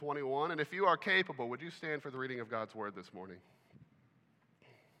21. And if you are capable, would you stand for the reading of God's word this morning?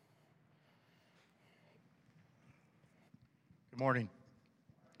 Good morning.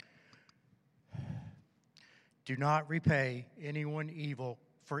 Do not repay anyone evil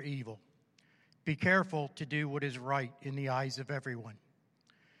for evil. Be careful to do what is right in the eyes of everyone.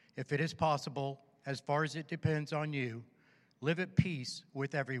 If it is possible, as far as it depends on you, live at peace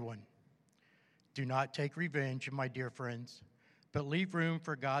with everyone. Do not take revenge, my dear friends, but leave room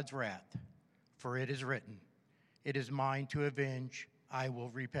for God's wrath. For it is written, "It is mine to avenge, I will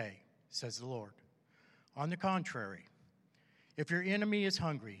repay," says the Lord. On the contrary, if your enemy is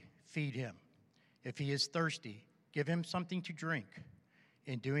hungry, feed him. If he is thirsty, give him something to drink.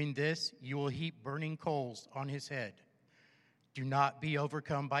 In doing this, you will heap burning coals on his head. Do not be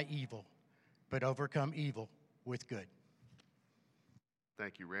overcome by evil, but overcome evil with good.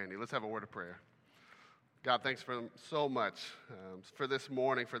 Thank you, Randy. Let's have a word of prayer. God, thanks for so much for this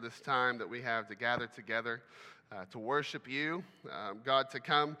morning, for this time that we have to gather together to worship you. God, to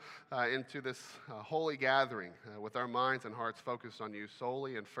come into this holy gathering with our minds and hearts focused on you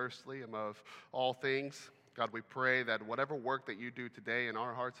solely and firstly above all things. God, we pray that whatever work that you do today in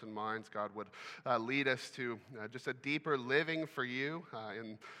our hearts and minds, God, would lead us to just a deeper living for you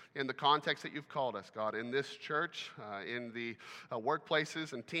in the context that you've called us, God, in this church, in the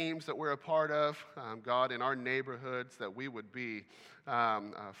workplaces and teams that we're a part of, God, in our neighborhoods, that we would be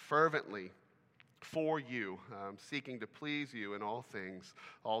fervently for you, seeking to please you in all things,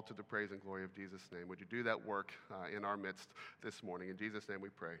 all to the praise and glory of Jesus' name. Would you do that work in our midst this morning? In Jesus' name we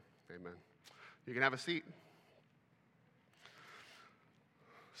pray. Amen. You can have a seat.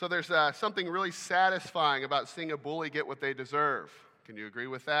 So there's something really satisfying about seeing a bully get what they deserve. Can you agree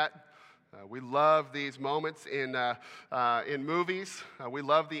with that? We love these moments in movies. We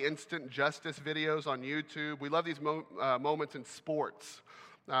love the instant justice videos on YouTube. We love these moments in sports.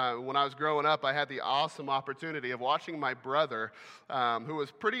 When I was growing up, I had the awesome opportunity of watching my brother, who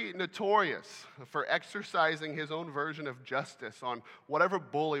was pretty notorious for exercising his own version of justice on whatever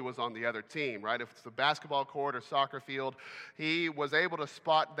bully was on the other team, right? If it's the basketball court or soccer field, he was able to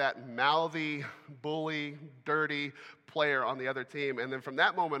spot that mouthy, bully, dirty player on the other team. And then from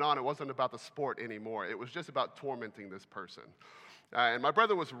that moment on, it wasn't about the sport anymore. It was just about tormenting this person. And my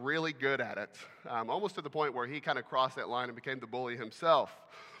brother was really good at it, almost to the point where he kind of crossed that line and became the bully himself.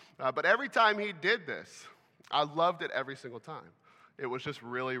 But every time he did this, I loved it every single time. It was just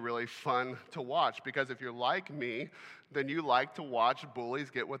really, really fun to watch, because if you're like me, then you like to watch bullies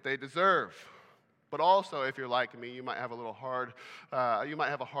get what they deserve. But also, if you're like me, you might have a hard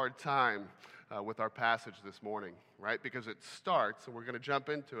time with our passage this morning, right? Because it starts, and we're going to jump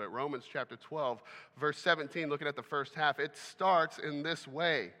into it, Romans chapter 12, verse 17, looking at the first half. It starts in this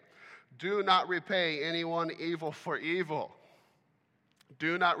way: do not repay anyone evil for evil.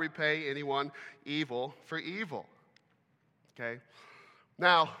 Do not repay anyone evil for evil. Okay?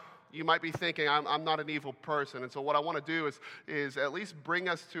 Now, you might be thinking, I'm not an evil person, and so what I want to do is at least bring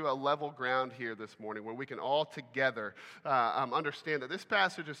us to a level ground here this morning where we can all together understand that this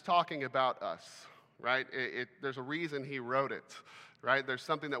passage is talking about us, right? There's a reason he wrote it, right? There's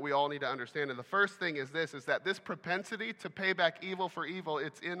something that we all need to understand, and the first thing is that this propensity to pay back evil for evil,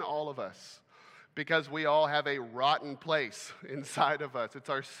 it's in all of us, because we all have a rotten place inside of us. It's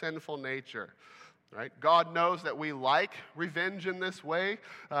our sinful nature. Right? God knows that we like revenge in this way.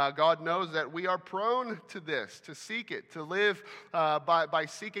 God knows that we are prone to this, to seek it, to live by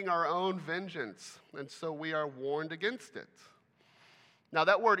seeking our own vengeance. And so we are warned against it. Now,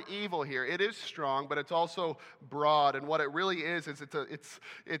 that word evil here, it is strong, but it's also broad. And what it really is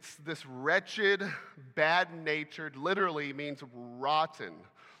it's this wretched, bad-natured, literally means rotten.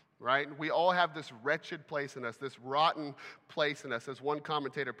 Right? We all have this wretched place in us, this rotten place in us. As one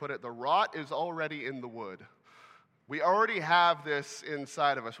commentator put it, the rot is already in the wood. We already have this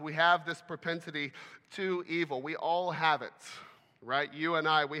inside of us. We have this propensity to evil. We all have it, right? You and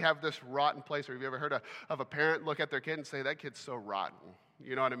I, we have this rotten place. Or have you ever heard of a parent look at their kid and say, that kid's so rotten?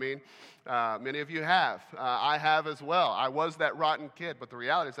 You know what I mean? Many of you have. I have as well. I was that rotten kid, but the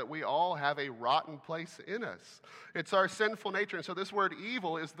reality is that we all have a rotten place in us. It's our sinful nature. And so this word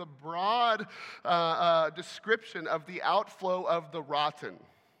evil is the broad description of the outflow of the rotten,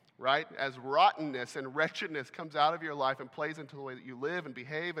 right? As rottenness and wretchedness comes out of your life and plays into the way that you live and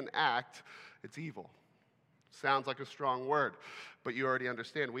behave and act, it's evil. Sounds like a strong word, but you already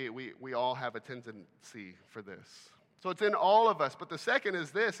understand. We all have a tendency for this. So it's in all of us. But the second is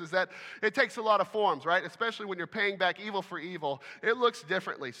this, is that it takes a lot of forms, right? Especially when you're paying back evil for evil. It looks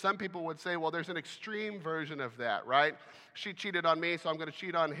differently. Some people would say, well, there's an extreme version of that, right? She cheated on me, so I'm going to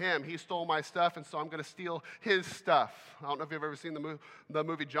cheat on him. He stole my stuff, and so I'm going to steal his stuff. I don't know if you've ever seen the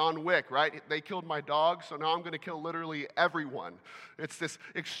movie John Wick, right? They killed my dog, so now I'm going to kill literally everyone. It's this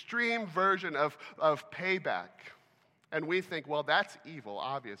extreme version of payback. And we think, well, that's evil,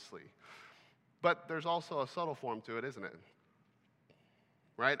 obviously. But there's also a subtle form to it, isn't it?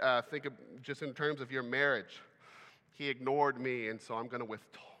 Right? Think of just in terms of your marriage. He ignored me, and so I'm going to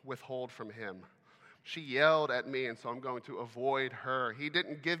withhold from him. She yelled at me, and so I'm going to avoid her. He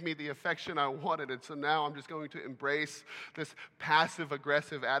didn't give me the affection I wanted, and so now I'm just going to embrace this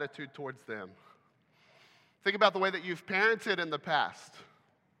passive-aggressive attitude towards them. Think about the way that you've parented in the past.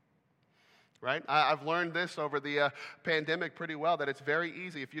 Right? I've learned this over the pandemic pretty well, that it's very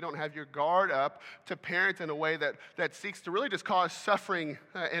easy, if you don't have your guard up, to parent in a way that seeks to really just cause suffering,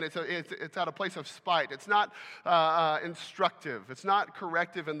 and it's out of place of spite. It's not instructive. It's not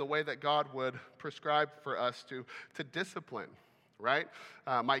corrective in the way that God would prescribe for us to discipline. Right?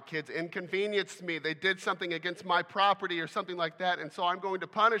 My kids inconvenienced me. They did something against my property or something like that, and so I'm going to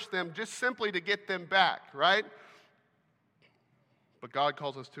punish them just simply to get them back. Right? But God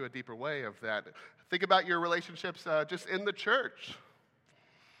calls us to a deeper way of that. Think about your relationships just in the church,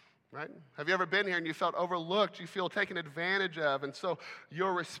 right? Have you ever been here and you felt overlooked, you feel taken advantage of, and so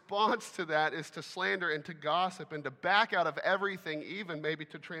your response to that is to slander and to gossip and to back out of everything, even maybe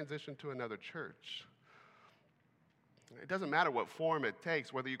to transition to another church. It doesn't matter what form it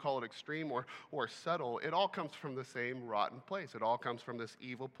takes, whether you call it extreme or subtle, it all comes from the same rotten place. It all comes from this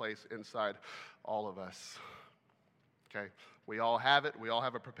evil place inside all of us. Okay, we all have it. We all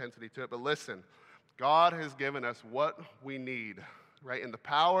have a propensity to it. But listen, God has given us what we need, right? In the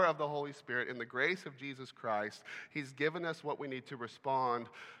power of the Holy Spirit, in the grace of Jesus Christ, He's given us what we need to respond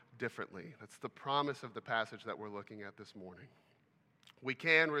differently. That's the promise of the passage that we're looking at this morning. We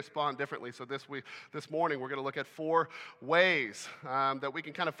can respond differently. So this morning, we're going to look at 4 ways that we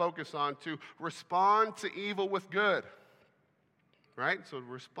can kind of focus on to respond to evil with good. Right? So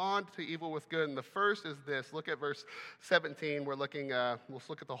respond to evil with good. And the first is this. Look at verse 17. Let's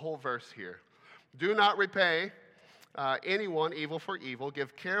look at the whole verse here. Do not repay anyone evil for evil.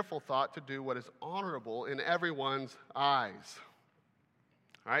 Give careful thought to do what is honorable in everyone's eyes.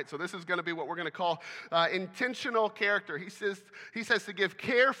 All right, so this is going to be what we're going to call intentional character. He says to give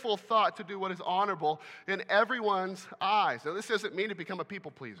careful thought to do what is honorable in everyone's eyes. Now, this doesn't mean to become a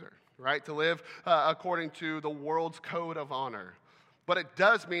people pleaser, right? To live according to the world's code of honor. But it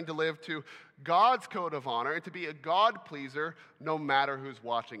does mean to live to God's code of honor and to be a God pleaser no matter who's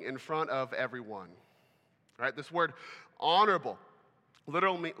watching, in front of everyone. All right, this word honorable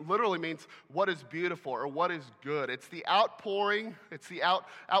literally means what is beautiful or what is good. It's the outpouring, it's the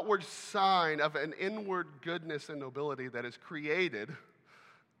outward sign of an inward goodness and nobility that is created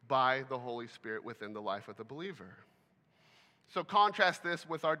by the Holy Spirit within the life of the believer. So contrast this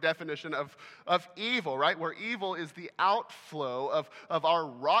with our definition of evil, right? Where evil is the outflow of our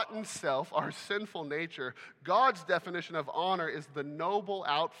rotten self, our sinful nature. God's definition of honor is the noble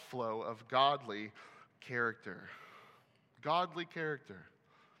outflow of godly character. Godly character.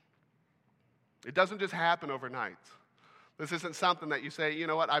 It doesn't just happen overnight. This isn't something that you say, you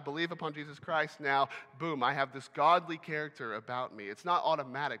know what, I believe upon Jesus Christ now, boom, I have this godly character about me. It's not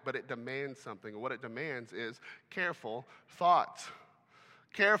automatic, but it demands something. And what it demands is careful thought.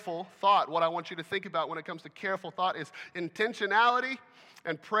 Careful thought. What I want you to think about when it comes to careful thought is intentionality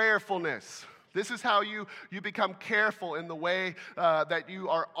and prayerfulness. This is how you become careful in the way that you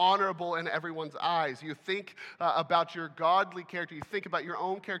are honorable in everyone's eyes. You think about your godly character. You think about your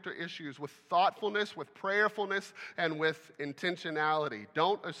own character issues with thoughtfulness, with prayerfulness, and with intentionality.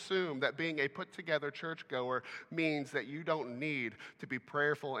 Don't assume that being a put-together churchgoer means that you don't need to be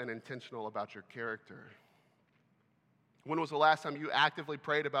prayerful and intentional about your character. When was the last time you actively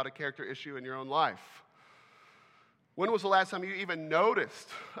prayed about a character issue in your own life? When was the last time you even noticed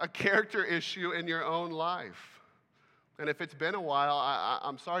a character issue in your own life? And if it's been a while,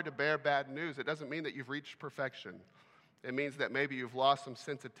 I'm sorry to bear bad news. It doesn't mean that you've reached perfection. It means that maybe you've lost some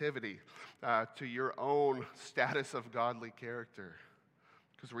sensitivity to your own status of godly character.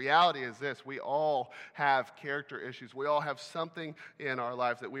 Because reality is this, we all have character issues. We all have something in our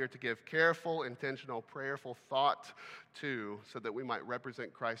lives that we are to give careful, intentional, prayerful thought to so that we might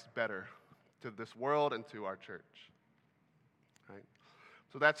represent Christ better to this world and to our church. Right?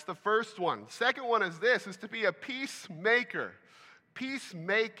 So that's the first one. The second one is this, is to be a peacemaker.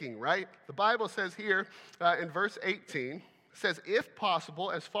 Peacemaking, right? The Bible says here in verse 18, It says, if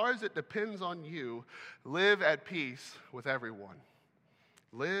possible, as far as it depends on you, live at peace with everyone.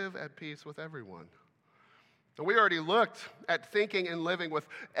 Live at peace with everyone. And we already looked at thinking and living with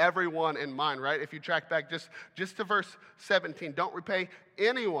everyone in mind, right? If you track back just to verse 17, don't repay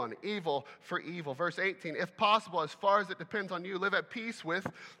anyone evil for evil. Verse 18, if possible, as far as it depends on you, live at peace with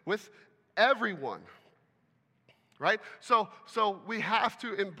everyone. Right? So we have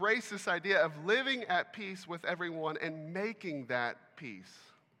to embrace this idea of living at peace with everyone and making that peace.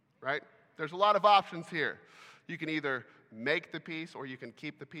 Right? There's a lot of options here. You can either make the peace, or you can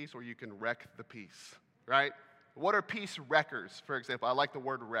keep the peace, or you can wreck the peace. Right? What are peace wreckers, for example? I like the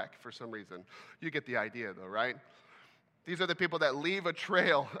word wreck for some reason. You get the idea, though, right? These are the people that leave a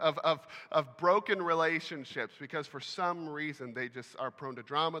trail of broken relationships because for some reason they just are prone to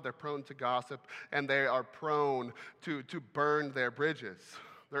drama, they're prone to gossip, and they are prone to burn their bridges.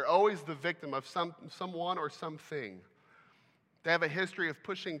 They're always the victim of someone or something. They have a history of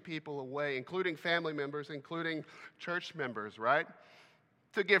pushing people away, including family members, including church members, right?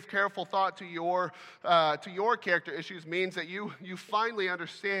 To give careful thought to your character issues means that you finally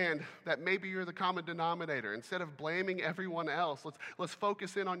understand that maybe you're the common denominator. Instead of blaming everyone else, let's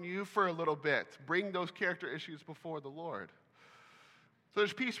focus in on you for a little bit. Bring those character issues before the Lord. So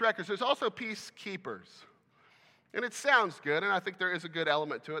there's peace wreckers. There's also peacekeepers. And it sounds good, and I think there is a good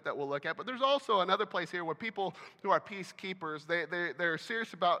element to it that we'll look at. But there's also another place here where people who are peacekeepers, they're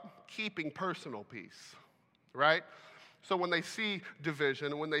serious about keeping personal peace, right? So when they see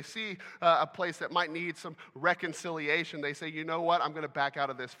division, when they see a place that might need some reconciliation, they say, you know what, I'm going to back out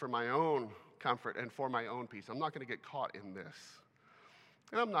of this for my own comfort and for my own peace. I'm not going to get caught in this.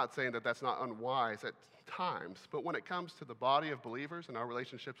 And I'm not saying that that's not unwise at times, but when it comes to the body of believers and our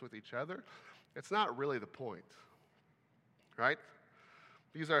relationships with each other, it's not really the point, right?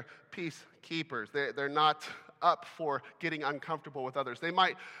 These are peacekeepers. They're not up for getting uncomfortable with others. They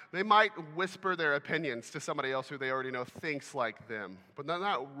might whisper their opinions to somebody else who they already know thinks like them, but they're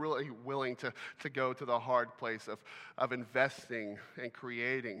not really willing to go to the hard place of investing and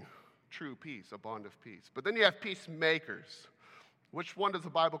creating true peace, a bond of peace. But then you have peacemakers. Which one does the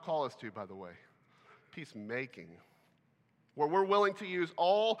Bible call us to, by the way? Peacemaking. Where we're willing to use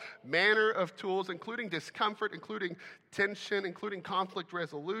all manner of tools, including discomfort, including tension, including conflict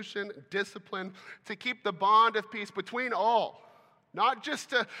resolution, discipline, to keep the bond of peace between all. Not just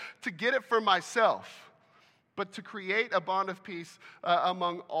to get it for myself, but to create a bond of peace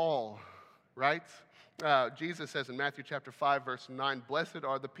among all, right? Jesus says in Matthew chapter 5, verse 9, blessed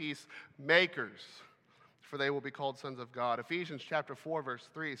are the peacemakers, for they will be called sons of God. Ephesians chapter 4, verse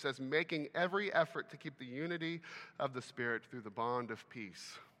 3 says, making every effort to keep the unity of the Spirit through the bond of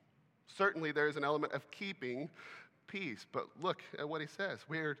peace. Certainly there is an element of keeping peace, but look at what he says.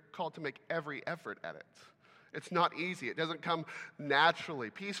 We are called to make every effort at it. It's not easy. It doesn't come naturally.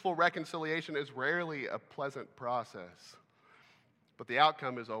 Peaceful reconciliation is rarely a pleasant process, but the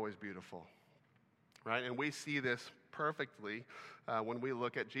outcome is always beautiful, right? And we see this perfectly when we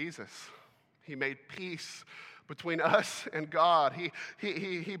look at Jesus. He made peace between us and God.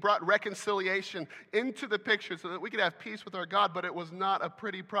 He brought reconciliation into the picture so that we could have peace with our God, but it was not a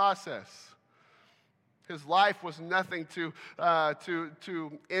pretty process. His life was nothing to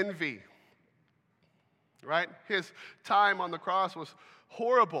envy, right? His time on the cross was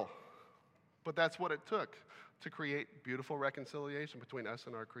horrible, but that's what it took to create beautiful reconciliation between us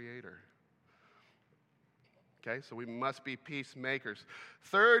and our Creator. Okay, so we must be peacemakers.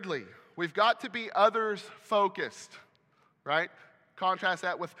 Thirdly, we've got to be others-focused, right? Contrast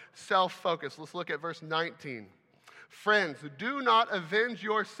that with self-focused. Let's look at verse 19. Friends, do not avenge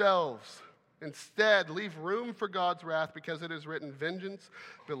yourselves. Instead, leave room for God's wrath, because it is written, vengeance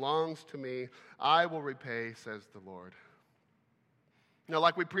belongs to me. I will repay, says the Lord. Now,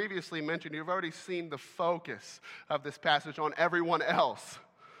 like we previously mentioned, you've already seen the focus of this passage on everyone else,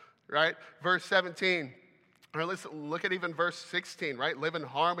 right? Verse 17. Or let's look at even verse 16, right? Live in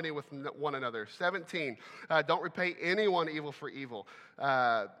harmony with one another. 17, don't repay anyone evil for evil.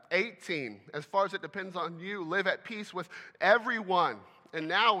 18, as far as it depends on you, live at peace with everyone. And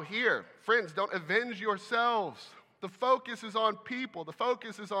now here, friends, don't avenge yourselves. The focus is on people. The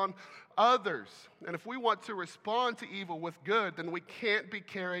focus is on others. And if we want to respond to evil with good, then we can't be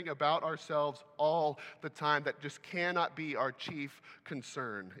caring about ourselves all the time. That just cannot be our chief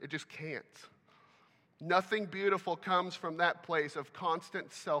concern. It just can't. Nothing beautiful comes from that place of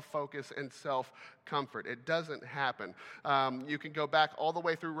constant self-focus and self-comfort. It doesn't happen. You can go back all the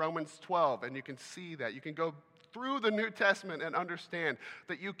way through Romans 12, and you can see that. You can go through the New Testament and understand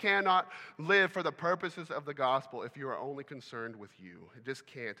that you cannot live for the purposes of the gospel if you are only concerned with you. It just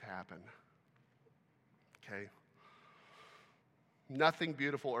can't happen. Okay? Nothing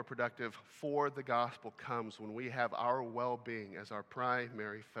beautiful or productive for the gospel comes when we have our well-being as our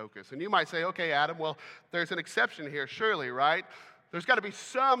primary focus. And you might say, okay, Adam, well, there's an exception here, surely, right? There's got to be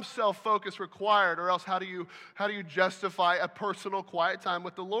some self-focus required, or else how do you justify a personal quiet time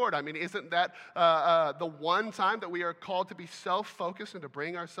with the Lord? I mean, isn't that the one time that we are called to be self-focused and to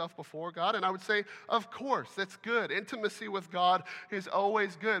bring ourselves before God? And I would say, of course, that's good. Intimacy with God is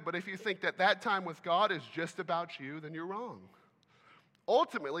always good. But if you think that time with God is just about you, then you're wrong.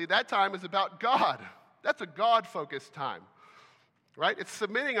 Ultimately, that time is about God. That's a God-focused time. Right? It's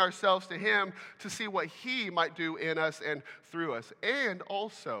submitting ourselves to Him to see what He might do in us and through us. And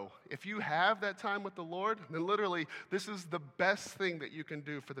also, if you have that time with the Lord, then literally this is the best thing that you can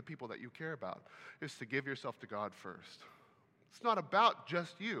do for the people that you care about, is to give yourself to God first. It's not about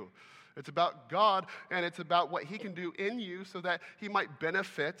just you. It's about God, and it's about what He can do in you so that He might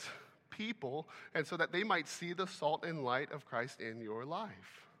benefit people and so that they might see the salt and light of Christ in your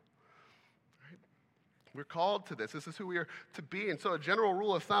life. We're called to this. This is who we are to be. And so a general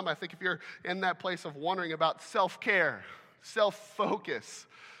rule of thumb, I think if you're in that place of wondering about self-care, self-focus,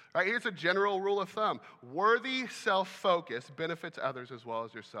 right, here's a general rule of thumb. Worthy self-focus benefits others as well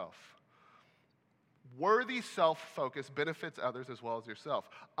as yourself. Worthy self-focus benefits others as well as yourself.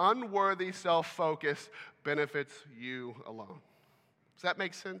 Unworthy self-focus benefits you alone. Does that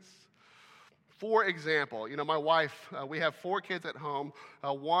make sense? For example, my wife, we have 4 kids at home.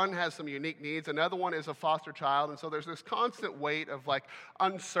 One has some unique needs. Another one is a foster child. And so there's this constant weight of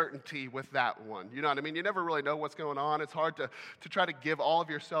uncertainty with that one. You know what I mean? You never really know what's going on. It's hard to try to give all of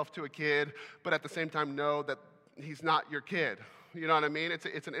yourself to a kid, but at the same time know that he's not your kid. You know what I mean?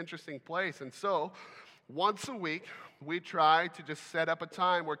 It's an interesting place. And so once a week, we try to just set up a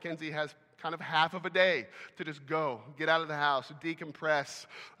time where Kenzie has kind of half of a day to just go, get out of the house, decompress,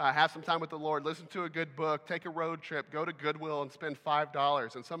 have some time with the Lord, listen to a good book, take a road trip, go to Goodwill and spend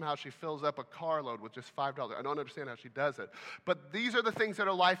 $5. And somehow she fills up a carload with just $5. I don't understand how she does it. But these are the things that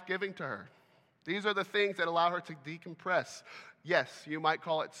are life-giving to her. These are the things that allow her to decompress. Yes, you might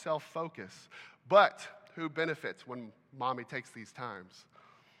call it self-focus. But who benefits when mommy takes these times?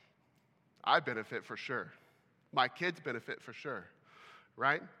 I benefit for sure. My kids benefit for sure.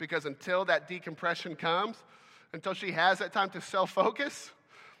 Right? Because until that decompression comes, until she has that time to self-focus,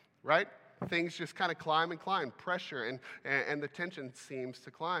 right, things just kind of climb and climb, pressure, and the tension seems to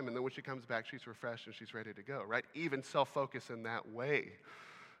climb. And then when she comes back, she's refreshed and she's ready to go, right? Even self-focus in that way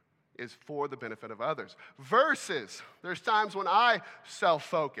is for the benefit of others. Versus, there's times when I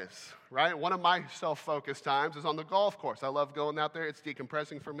self-focus, right? One of my self-focus times is on the golf course. I love going out there. It's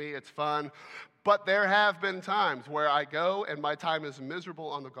decompressing for me. It's fun. But there have been times where I go and my time is miserable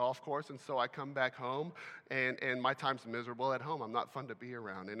on the golf course, and so I come back home and my time's miserable at home. I'm not fun to be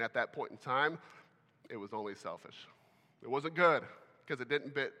around. And at that point in time, it was only selfish. It wasn't good because it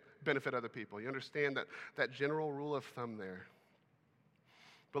didn't benefit other people. You understand that general rule of thumb there?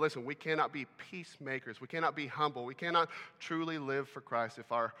 But listen, we cannot be peacemakers. We cannot be humble. We truly live for Christ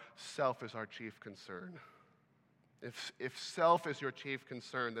if our self is our chief concern. If self is your chief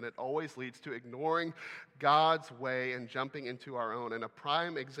concern, then it always leads to ignoring God's way and jumping into our own. And a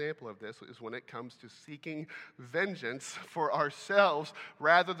prime example of this is when it comes to seeking vengeance for ourselves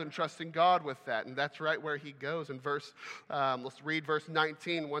rather than trusting God with that. And that's right where he goes in let's read verse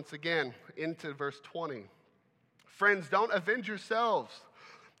 19 once again into verse 20. Friends, don't avenge yourselves.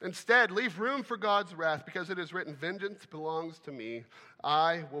 Instead, leave room for God's wrath, because it is written, vengeance belongs to me.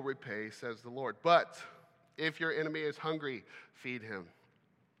 I will repay, says the Lord. But if your enemy is hungry, feed him.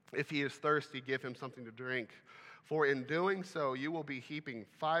 If he is thirsty, give him something to drink. For in doing so, you will be heaping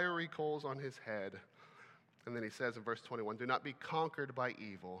fiery coals on his head. And then he says in verse 21, do not be conquered by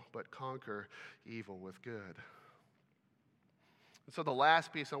evil, but conquer evil with good. So the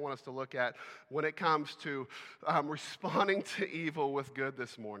last piece I want us to look at when it comes to responding to evil with good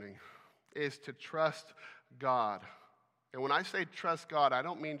this morning is to trust God. And when I say trust God, I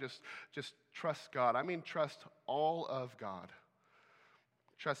don't mean just trust God. I mean trust all of God.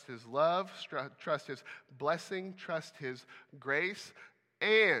 Trust his love, trust his blessing, trust his grace,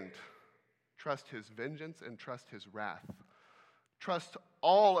 and trust his vengeance and trust his wrath. Trust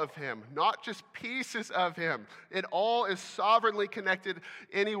all of him, not just pieces of him. It all is sovereignly connected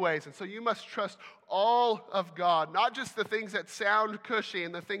anyways. And so you must trust all of God, not just the things that sound cushy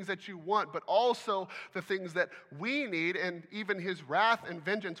and the things that you want, but also the things that we need and even his wrath and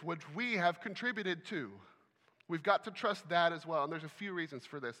vengeance, which we have contributed to. We've got to trust that as well. And there's a few reasons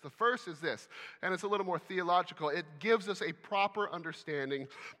for this. The first is this, and it's a little more theological. It gives us a proper understanding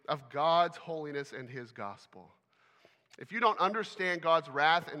of God's holiness and his gospel. If you don't understand God's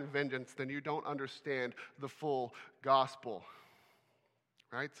wrath and vengeance, then you don't understand the full gospel.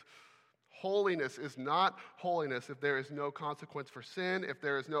 right? Holiness is not holiness if there is no consequence for sin, if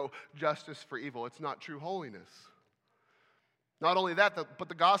there is no justice for evil. It's not true holiness. Not only that, but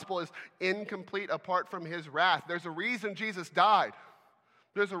the gospel is incomplete apart from his wrath. There's a reason Jesus died.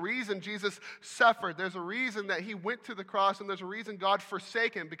 There's a reason Jesus suffered. There's a reason that he went to the cross, and there's a reason God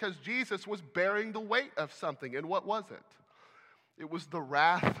forsake him, because Jesus was bearing the weight of something. And what was it? It was the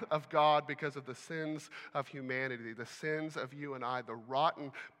wrath of God because of the sins of humanity, the sins of you and I, the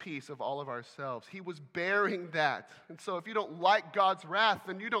rotten piece of all of ourselves. He was bearing that. And so if you don't like God's wrath,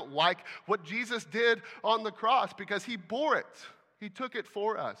 then you don't like what Jesus did on the cross, because he bore it. He took it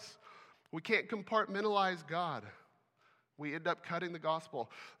for us. We can't compartmentalize God. We end up cutting the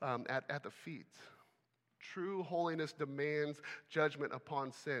gospel at the feet. True holiness demands judgment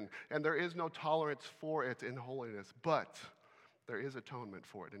upon sin, and there is no tolerance for it in holiness, but there is atonement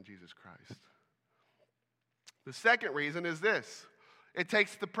for it in Jesus Christ. The second reason is this: it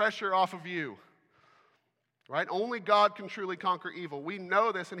takes the pressure off of you. Right? Only God can truly conquer evil. We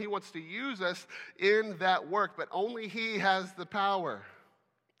know this, and he wants to use us in that work, but only he has the power.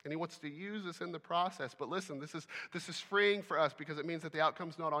 And he wants to use us in the process. But listen, this is freeing for us, because it means that the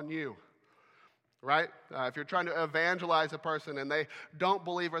outcome's not on you. Right? If you're trying to evangelize a person and they don't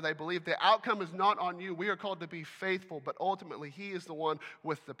believe or they believe, the outcome is not on you. We are called to be faithful, but ultimately he is the one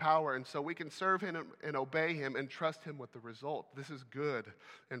with the power. And so we can serve him and obey him and trust him with the result. This is good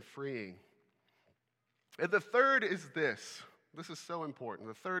and freeing. And the third is this. This is so important.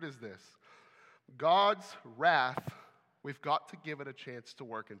 The third is this: God's wrath, we've got to give it a chance to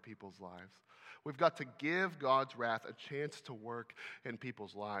work in people's lives. We've got to give God's wrath a chance to work in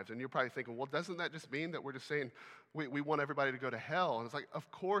people's lives. And you're probably thinking, well, doesn't that just mean that we're just saying we want everybody to go to hell? And it's like, of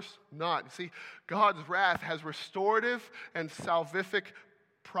course not. You see, God's wrath has restorative and salvific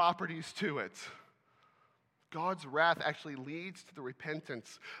properties to it. God's wrath actually leads to the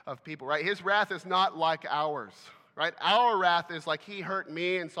repentance of people, right? His wrath is not like ours, right? Our wrath is like, he hurt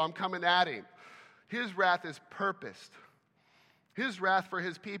me, and so I'm coming at him. His wrath is purposed. His wrath for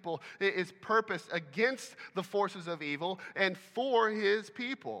his people is purposed against the forces of evil and for his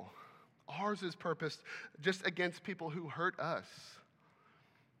people. Ours is purposed just against people who hurt us.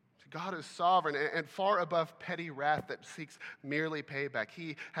 God is sovereign and far above petty wrath that seeks merely payback.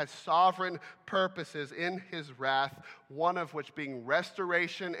 He has sovereign purposes in his wrath, one of which being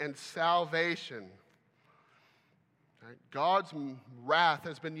restoration and salvation. God's wrath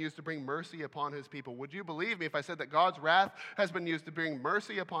has been used to bring mercy upon his people. Would you believe me if I said that God's wrath has been used to bring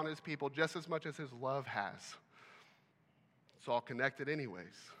mercy upon his people just as much as his love has? It's all connected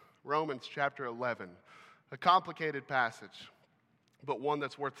anyways. Romans chapter 11, a complicated passage, but one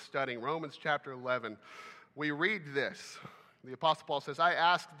that's worth studying. Romans chapter 11, we read this. The Apostle Paul says, I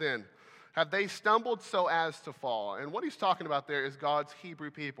ask then, have they stumbled so as to fall? And what he's talking about there is God's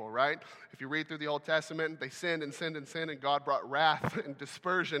Hebrew people, right? If you read through the Old Testament, they sinned and sinned and sinned, and God brought wrath and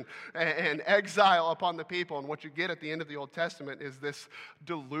dispersion and exile upon the people. And what you get at the end of the Old Testament is this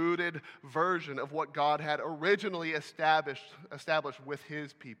diluted version of what God had originally established with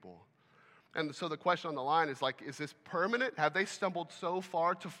his people. And so the question on the line is like, is this permanent? Have they stumbled so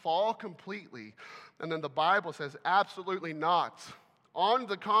far to fall completely? And then the Bible says, absolutely not. On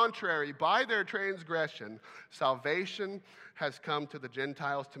the contrary, by their transgression, salvation has come to the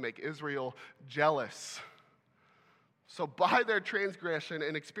Gentiles to make Israel jealous. So by their transgression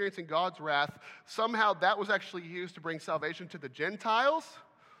and experiencing God's wrath, somehow that was actually used to bring salvation to the Gentiles.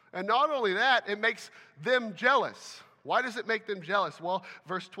 And not only that, it makes them jealous. Why does it make them jealous? Well,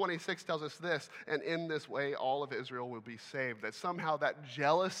 verse 26 tells us this: and in this way all of Israel will be saved. That somehow that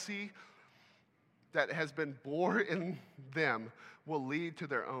jealousy that has been born in them will lead to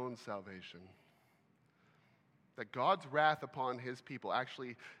their own salvation. That God's wrath upon his people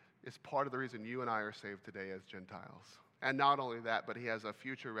actually is part of the reason you and I are saved today as Gentiles. And not only that, but he has a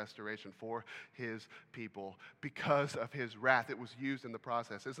future restoration for his people because of his wrath. It was used in the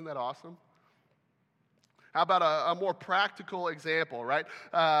process. Isn't that awesome? How about a more practical example, right?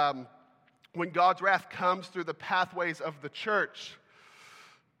 When God's wrath comes through the pathways of the church.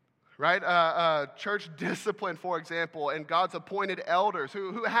 Right? Church discipline, for example, and God's appointed elders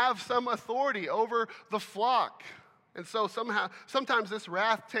who have some authority over the flock. And so sometimes this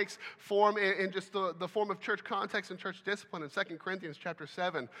wrath takes form in just the form of church context and church discipline. In 2 Corinthians chapter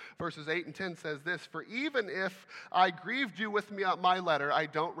 7, verses 8 and 10 says this: for even if I grieved you with my letter, I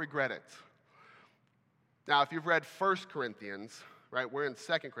don't regret it. Now, if you've read 1 Corinthians, right, we're in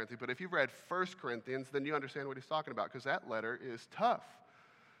 2 Corinthians, but if you've read 1 Corinthians, then you understand what he's talking about, because that letter is tough.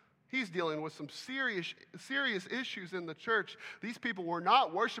 He's dealing with some serious issues in the church. These people were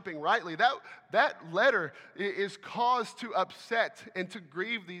not worshiping rightly. That letter is caused to upset and to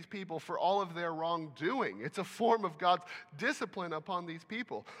grieve these people for all of their wrongdoing. It's a form of God's discipline upon these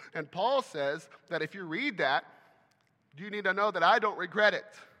people. And Paul says that if you read that, you need to know that I don't regret it,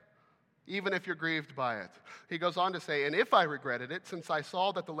 even if you're grieved by it. He goes on to say, and if I regretted it, since I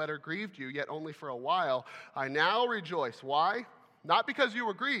saw that the letter grieved you, yet only for a while, I now rejoice. Why? Not because you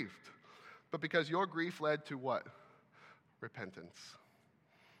were grieved, but because your grief led to what? Repentance.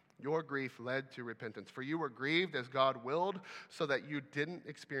 Your grief led to repentance. For you were grieved as God willed, so that you didn't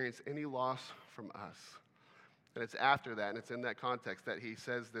experience any loss from us. And it's after that, and it's in that context that he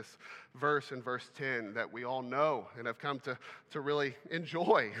says this verse in verse 10 that we all know and have come to really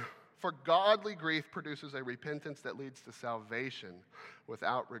enjoy. For godly grief produces a repentance that leads to salvation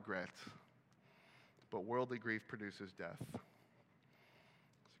without regret. But worldly grief produces death.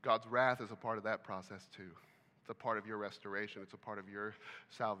 God's wrath is a part of that process too. It's a part of your restoration. It's a part of your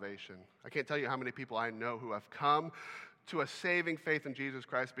salvation. I can't tell you how many people I know who have come to a saving faith in Jesus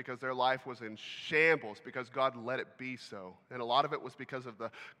Christ because their life was in shambles, because God let it be so. And a lot of it was because of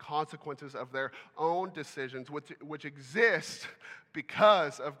the consequences of their own decisions, which exist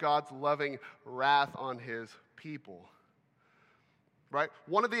because of God's loving wrath on his people. Right?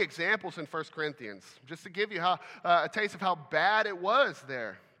 One of the examples in 1 Corinthians, just to give you a taste of how bad it was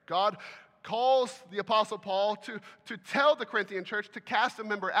there, God calls the Apostle Paul to tell the Corinthian church to cast a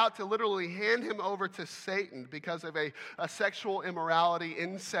member out, to literally hand him over to Satan because of a sexual immorality,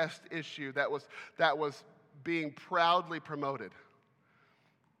 incest issue that was being proudly promoted.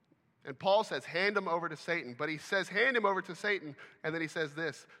 And Paul says, hand him over to Satan. But he says, hand him over to Satan, and then he says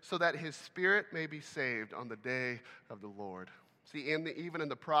this, so that his spirit may be saved on the day of the Lord. See, even in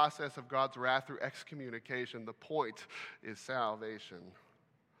the process of God's wrath through excommunication, the point is salvation.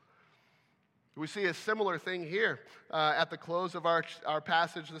 We see a similar thing here at the close of our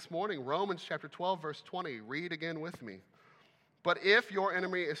passage this morning. Romans chapter 12, verse 20. Read again with me. But if your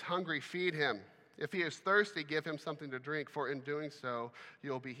enemy is hungry, feed him. If he is thirsty, give him something to drink, for in doing so,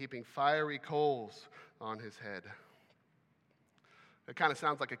 you'll be heaping fiery coals on his head. It kind of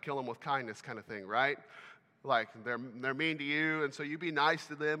sounds like a kill him with kindness kind of thing, right? Like they're mean to you, and so you be nice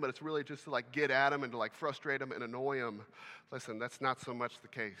to them, but it's really just to like get at them and to like frustrate them and annoy them. Listen, that's not so much the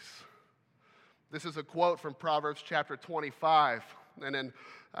case. This is a quote from Proverbs chapter 25, and then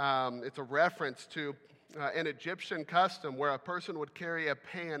it's a reference to an Egyptian custom where a person would carry a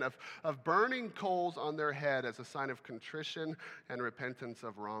pan of burning coals on their head as a sign of contrition and repentance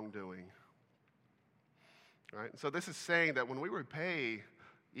of wrongdoing. Right? So this is saying that when we repay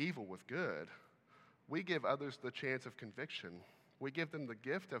evil with good, we give others the chance of conviction. We give them the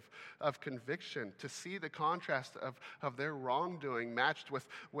gift of conviction to see the contrast of their wrongdoing matched with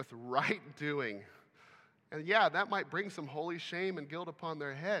right doing. And yeah, that might bring some holy shame and guilt upon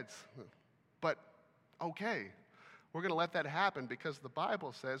their heads. But okay, we're going to let that happen because the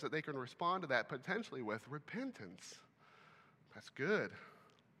Bible says that they can respond to that potentially with repentance. That's good.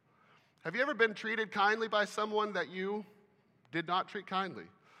 Have you ever been treated kindly by someone that you did not treat kindly?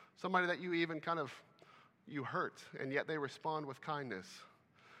 Somebody that you even kind of you hurt, and yet they respond with kindness.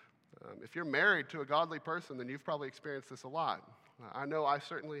 If you're married to a godly person, then you've probably experienced this a lot. I know I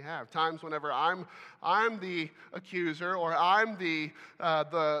certainly have. Times whenever I'm the accuser or I'm the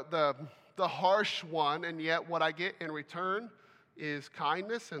harsh one, and yet what I get in return is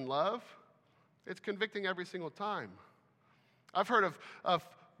kindness and love. It's convicting every single time. I've heard of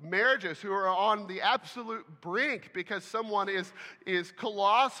marriages who are on the absolute brink because someone is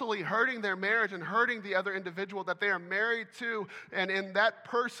colossally hurting their marriage and hurting the other individual that they are married to, and in that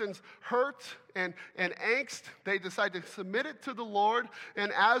person's hurt and angst, they decide to submit it to the Lord,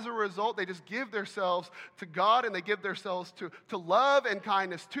 and as a result, they just give themselves to God, and they give themselves to love and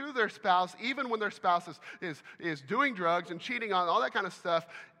kindness to their spouse, even when their spouse is doing drugs and cheating on all that kind of stuff,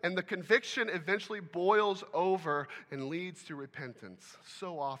 and the conviction eventually boils over and leads to repentance.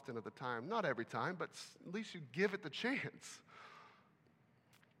 So often of the time, not every time, but at least you give it the chance.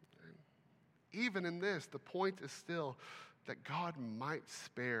 Even in this, the point is still that God might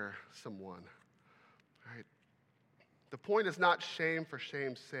spare someone. Right? The point is not shame for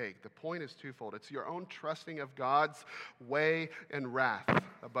shame's sake. The point is twofold. It's your own trusting of God's way and wrath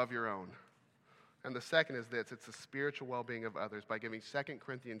above your own. And the second is this, it's the spiritual well-being of others by giving 2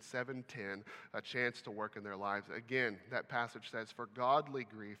 Corinthians 7:10 a chance to work in their lives. Again, that passage says, for godly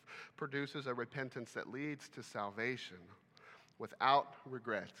grief produces a repentance that leads to salvation without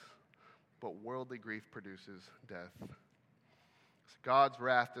regret, but worldly grief produces death. God's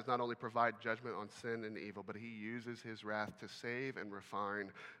wrath does not only provide judgment on sin and evil, but he uses his wrath to save and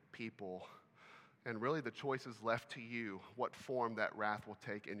refine people. And really the choice is left to you what form that wrath will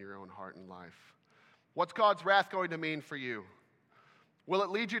take in your own heart and life. What's God's wrath going to mean for you? Will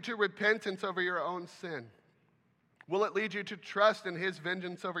it lead you to repentance over your own sin? Will it lead you to trust in his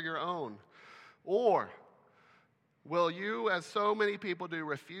vengeance over your own? Or will you, as so many people do,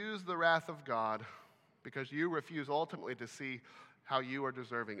 refuse the wrath of God because you refuse ultimately to see how you are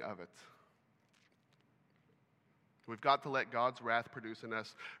deserving of it? We've got to let God's wrath produce in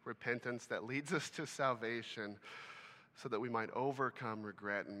us repentance that leads us to salvation so that we might overcome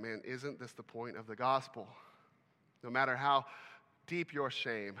regret. And man, isn't this the point of the gospel? No matter how deep your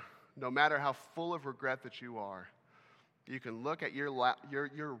shame, no matter how full of regret that you are, you can look at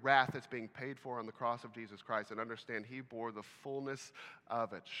your wrath that's being paid for on the cross of Jesus Christ and understand he bore the fullness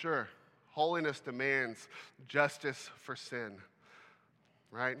of it. Sure, holiness demands justice for sin.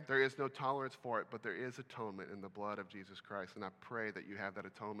 Right? There is no tolerance for it, but there is atonement in the blood of Jesus Christ. And I pray that you have that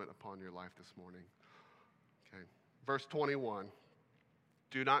atonement upon your life this morning. Okay. Verse 21.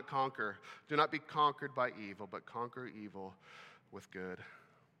 Do not be conquered by evil, but conquer evil with good.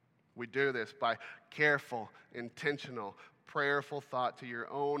 We do this by careful, intentional, prayerful thought to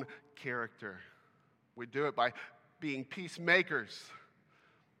your own character. We do it by being peacemakers,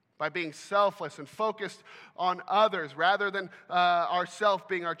 by being selfless and focused on others rather than ourselves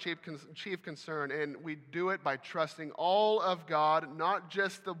being our chief concern. And we do it by trusting all of God, not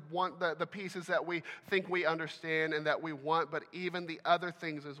just the pieces that we think we understand and that we want, but even the other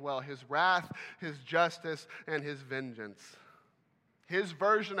things as well. His wrath, his justice, and his vengeance. His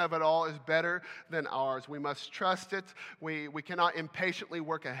version of it all is better than ours. We must trust it. We cannot impatiently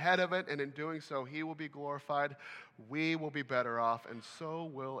work ahead of it, and in doing so, he will be glorified. We will be better off, and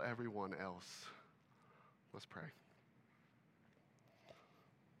so will everyone else. Let's pray.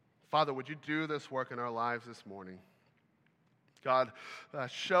 Father, would you do this work in our lives this morning? God,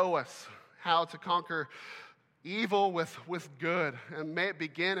 show us how to conquer evil with good. And may it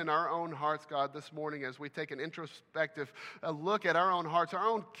begin in our own hearts, God, this morning as we take an introspective look at our own hearts, our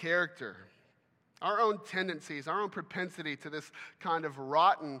own character, our own tendencies, our own propensity to this kind of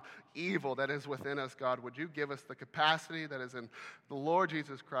rotten evil that is within us, God. Would you give us the capacity that is in the Lord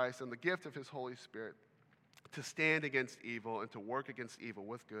Jesus Christ and the gift of his Holy Spirit to stand against evil and to work against evil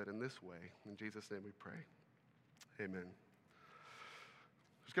with good in this way. In Jesus' name we pray. Amen.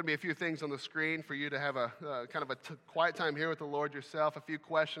 There's going to be a few things on the screen for you to have a kind of a quiet time here with the Lord yourself, a few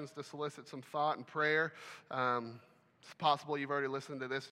questions to solicit some thought and prayer. It's possible you've already listened to this